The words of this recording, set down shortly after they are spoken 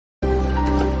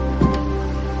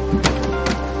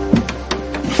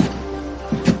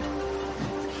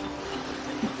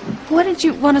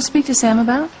did you want to speak to Sam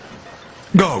about?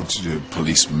 No, it's a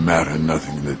police matter,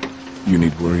 nothing that you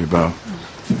need worry about.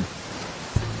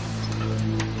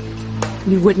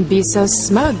 You wouldn't be so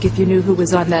smug if you knew who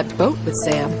was on that boat with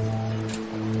Sam.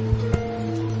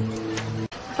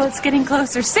 Boat's getting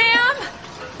closer. Sam!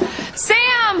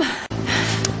 Sam!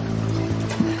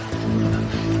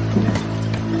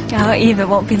 Oh, Eve, it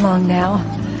won't be long now.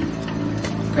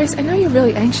 Grace, I know you're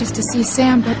really anxious to see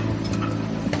Sam, but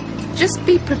just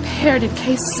be prepared in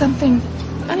case something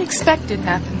unexpected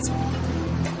happens.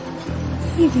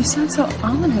 Eve, you sound so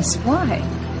ominous. Why?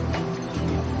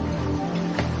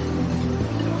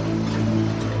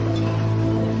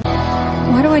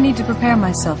 What do I need to prepare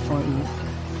myself for, Eve?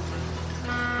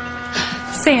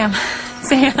 Sam,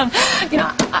 you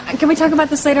know, can we talk about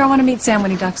this later? I want to meet Sam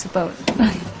when he docks the boat.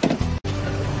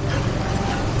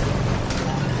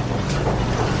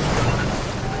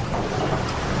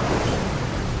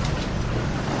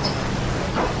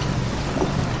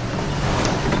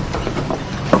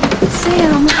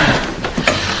 Sam,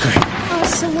 I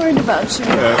was so worried about you.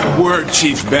 Word,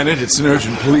 Chief Bennett. It's an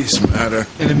urgent police matter.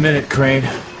 In a minute, Crane.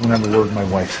 We'll have a word with my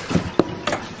wife.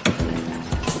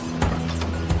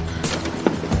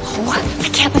 What? I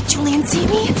can't let Julian see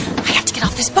me. I have to get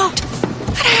off this boat.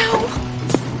 Ow!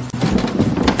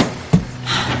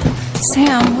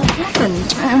 Sam, what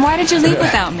happened? And why did you leave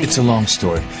without me? It's a long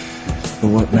story. But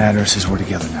what matters is we're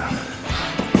together now.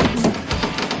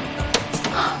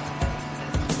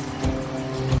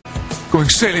 Going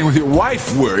sailing with your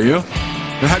wife, were you?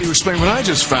 And how do you explain what I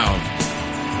just found?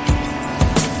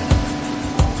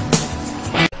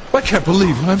 I can't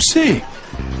believe what I'm seeing.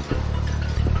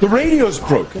 The radio's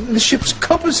broken and the ship's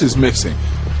compass is missing.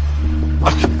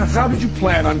 How did you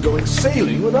plan on going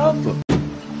sailing without them?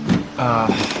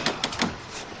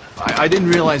 I didn't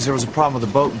realize there was a problem with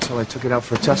the boat until I took it out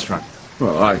for a test run.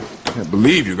 Well, I can't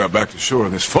believe you got back to shore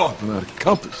this fog without a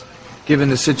compass. Given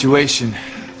the situation,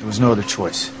 there was no other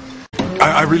choice.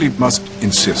 I really must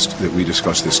insist that we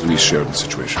discuss this Luis Sheridan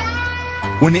situation.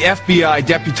 When the FBI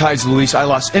deputized Luis, I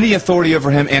lost any authority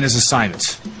over him and his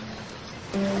assignments.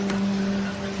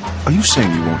 Are you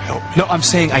saying you won't help me? No, I'm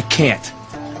saying I can't.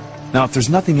 Now, if there's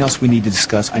nothing else we need to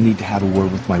discuss, I need to have a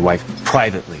word with my wife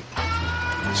privately.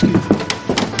 Excuse me.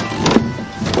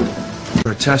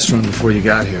 For a test run before you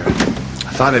got here,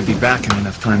 I thought I'd be back in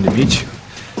enough time to meet you.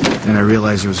 Then I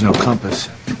realized there was no compass.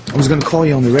 I was going to call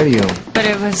you on the radio. But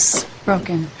it was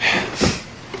broken.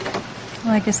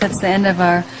 Well, I guess that's the end of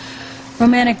our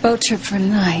romantic boat trip for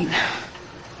tonight.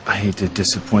 I hate to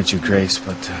disappoint you, Grace,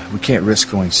 but we can't risk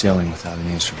going sailing without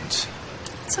any instruments.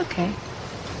 It's okay.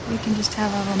 We can just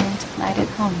have a romantic night at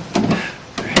home.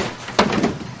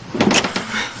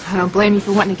 I don't blame you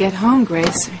for wanting to get home,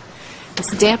 Grace.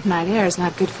 This damp night air is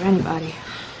not good for anybody.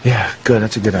 Yeah, good.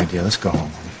 That's a good idea. Let's go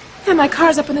home. Yeah, my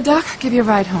car's up in the dock. I'll give you a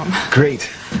ride home. Great.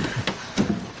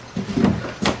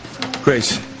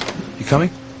 Grace, you coming?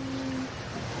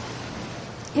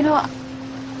 You know,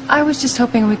 I was just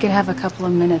hoping we could have a couple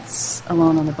of minutes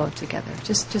alone on the boat together.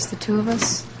 Just the two of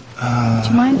us. Would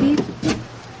you mind, Eve?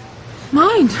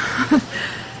 Mind?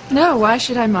 No, why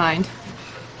should I mind?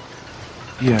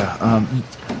 Yeah,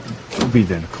 we'll be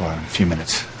there in the car in a few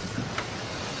minutes.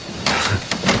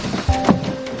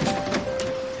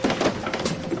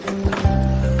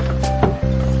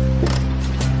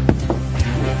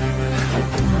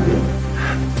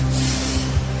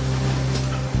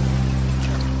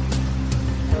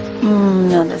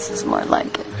 No, this is more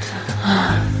like it.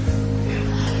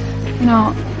 You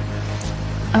know,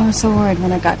 I was so worried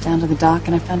when I got down to the dock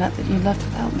and I found out that you left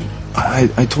without me.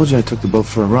 I told you I took the boat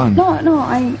for a run. No,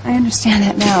 I understand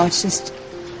that now. It's just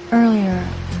earlier.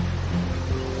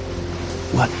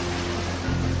 What?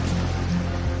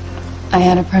 I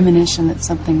had a premonition that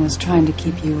something was trying to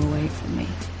keep you away from me.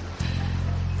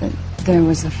 That there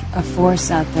was a force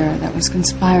out there that was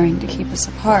conspiring to keep us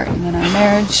apart. And then our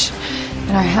marriage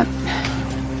and our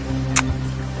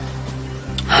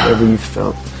Whatever you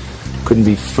felt couldn't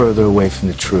be further away from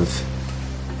the truth.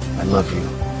 I love you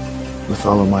with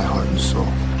all of my heart and soul.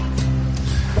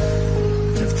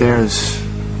 If there's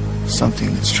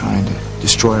something that's trying to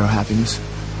destroy our happiness,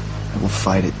 I will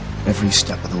fight it every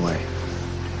step of the way.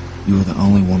 You are the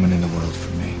only woman in the world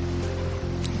for me.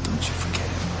 Don't you forget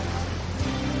it.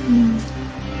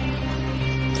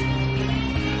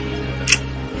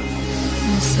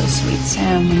 You're so sweet,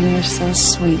 Sam, and you're so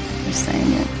sweet for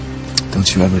saying it. Don't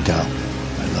you ever doubt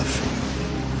my love for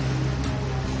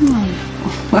you.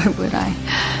 Oh, why would I?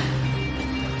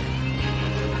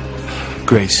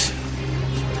 Grace,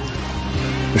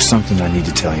 there's something I need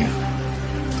to tell you.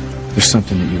 There's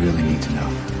something that you really need to know.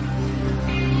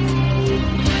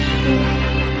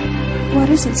 What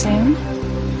is it, Sam?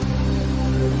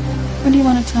 What do you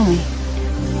want to tell me?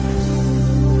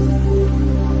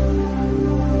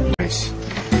 Grace,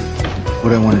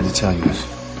 what I wanted to tell you is...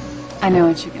 I know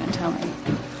what you're going to tell me.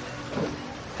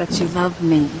 That you love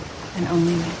me and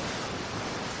only me.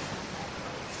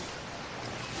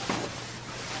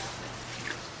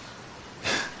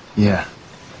 Yeah.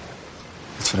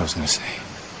 That's what I was going to say.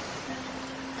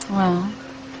 Well,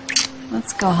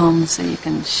 let's go home so you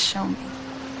can show me.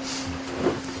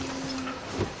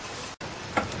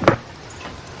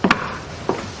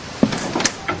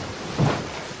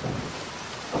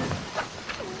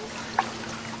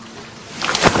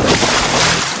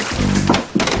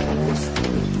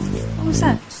 What was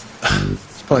that?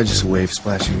 It's probably just a wave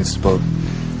splashing against the boat.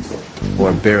 Or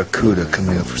a barracuda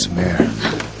coming up for some air.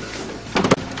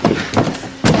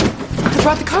 I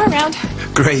brought the car around.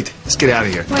 Great. Let's get out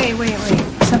of here. Wait.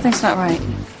 Something's not right.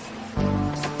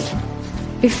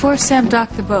 Before Sam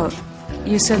docked the boat,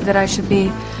 you said that I should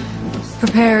be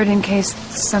prepared in case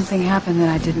something happened that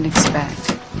I didn't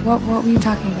expect. What were you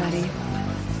talking about, Eve?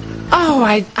 Oh,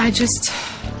 I just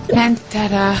meant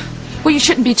that, well, you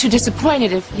shouldn't be too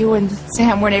disappointed if you and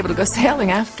Sam weren't able to go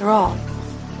sailing after all.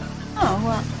 Oh,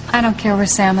 well, I don't care where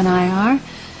Sam and I are,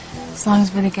 as long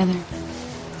as we're together.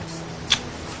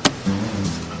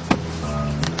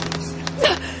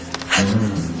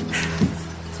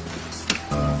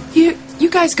 You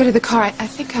guys go to the car. I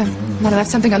think I might have left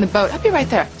something on the boat. I'll be right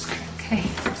there.